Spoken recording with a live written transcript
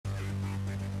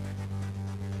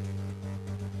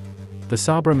The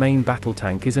Sabra main battle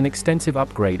tank is an extensive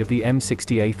upgrade of the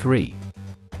M60A3.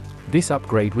 This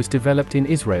upgrade was developed in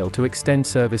Israel to extend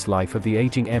service life of the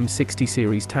aging M60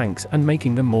 series tanks and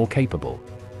making them more capable.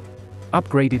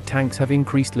 Upgraded tanks have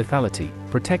increased lethality,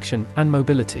 protection, and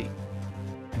mobility.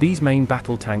 These main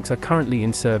battle tanks are currently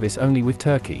in service only with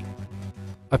Turkey.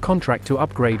 A contract to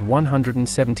upgrade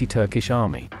 170 Turkish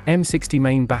Army M60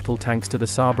 main battle tanks to the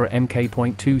Sabra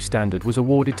Mk.2 standard was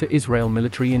awarded to Israel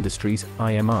Military Industries,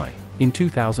 IMI, in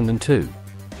 2002.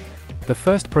 The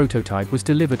first prototype was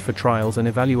delivered for trials and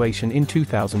evaluation in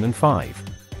 2005.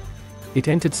 It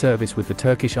entered service with the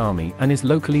Turkish Army and is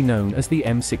locally known as the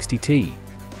M60T.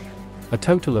 A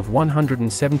total of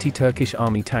 170 Turkish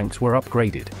Army tanks were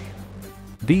upgraded.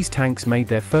 These tanks made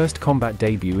their first combat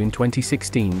debut in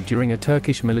 2016 during a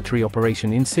Turkish military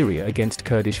operation in Syria against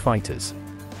Kurdish fighters.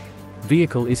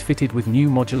 Vehicle is fitted with new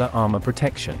modular armor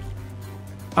protection.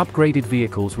 Upgraded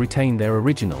vehicles retain their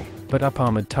original, but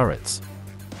up-armored turrets.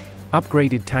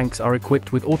 Upgraded tanks are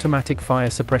equipped with automatic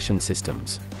fire suppression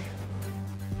systems.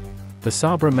 The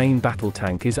Sabra main battle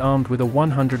tank is armed with a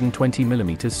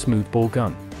 120mm smoothbore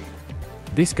gun.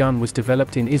 This gun was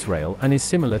developed in Israel and is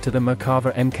similar to the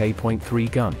Merkava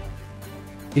Mk.3 gun.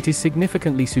 It is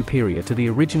significantly superior to the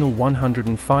original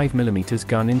 105mm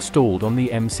gun installed on the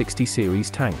M60 series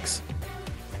tanks.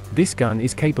 This gun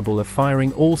is capable of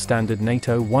firing all standard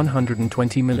NATO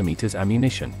 120mm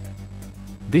ammunition.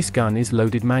 This gun is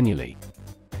loaded manually.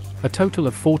 A total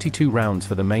of 42 rounds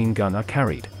for the main gun are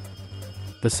carried.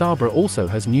 The Sabra also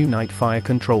has new night fire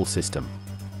control system.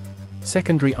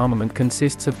 Secondary armament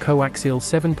consists of coaxial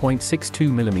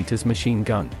 7.62mm machine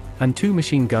gun, and 2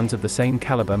 machine guns of the same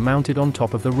caliber mounted on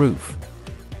top of the roof.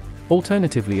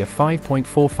 Alternatively, a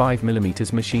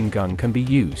 5.45mm machine gun can be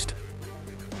used.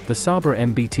 The Sabra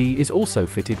MBT is also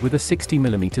fitted with a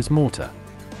 60mm mortar.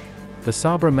 The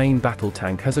Sabra main battle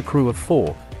tank has a crew of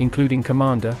 4, including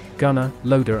commander, gunner,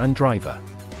 loader and driver.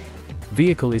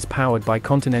 Vehicle is powered by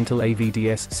Continental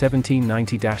AVDS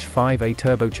 1790-5A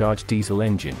turbocharged diesel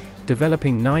engine,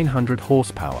 developing 900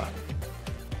 horsepower.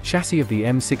 Chassis of the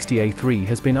M60A3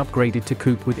 has been upgraded to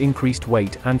coupe with increased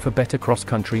weight and for better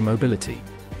cross-country mobility.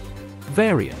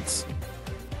 Variants: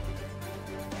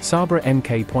 Sabra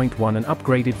Mk.1, an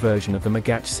upgraded version of the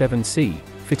Magach 7C,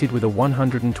 fitted with a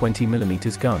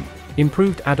 120mm gun,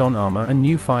 improved add-on armor and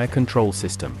new fire control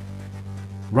system.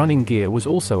 Running gear was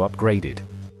also upgraded.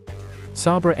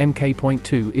 Sabra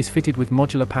Mk.2 is fitted with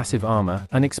modular passive armor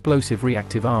and explosive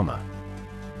reactive armor.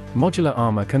 Modular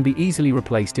armor can be easily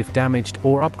replaced if damaged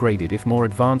or upgraded if more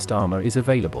advanced armor is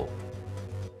available.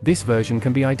 This version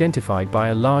can be identified by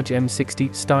a large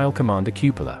M60-style commander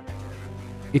cupola.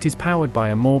 It is powered by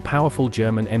a more powerful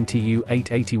German MTU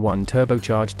 881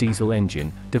 turbocharged diesel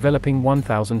engine, developing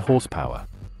 1000 horsepower.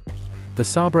 The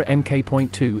Sabra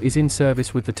Mk.2 is in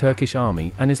service with the Turkish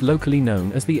Army and is locally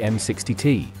known as the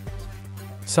M60T.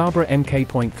 Sabra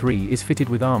Mk.3 is fitted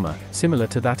with armor, similar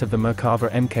to that of the Merkava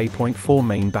Mk.4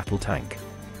 main battle tank.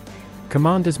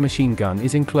 Commander's machine gun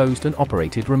is enclosed and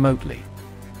operated remotely.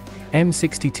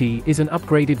 M60T is an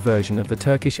upgraded version of the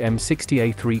Turkish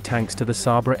M60A3 tanks to the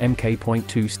Sabra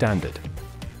Mk.2 standard.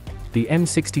 The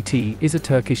M60T is a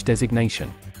Turkish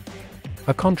designation.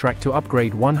 A contract to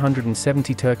upgrade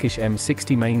 170 Turkish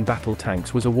M60 main battle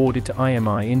tanks was awarded to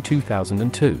IMI in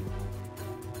 2002.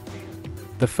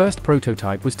 The first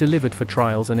prototype was delivered for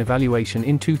trials and evaluation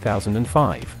in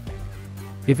 2005.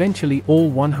 Eventually,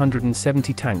 all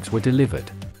 170 tanks were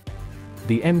delivered.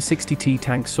 The M60T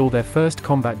tanks saw their first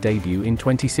combat debut in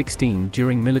 2016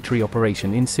 during military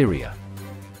operation in Syria.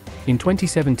 In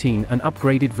 2017, an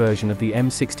upgraded version of the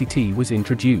M60T was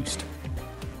introduced.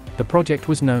 The project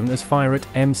was known as Firat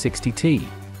M60T.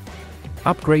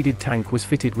 Upgraded tank was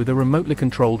fitted with a remotely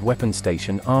controlled weapon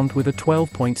station armed with a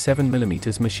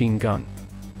 12.7mm machine gun.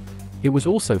 It was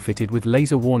also fitted with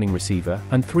laser warning receiver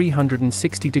and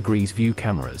 360 degrees view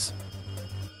cameras.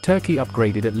 Turkey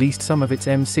upgraded at least some of its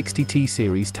M60T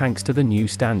series tanks to the new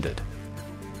standard.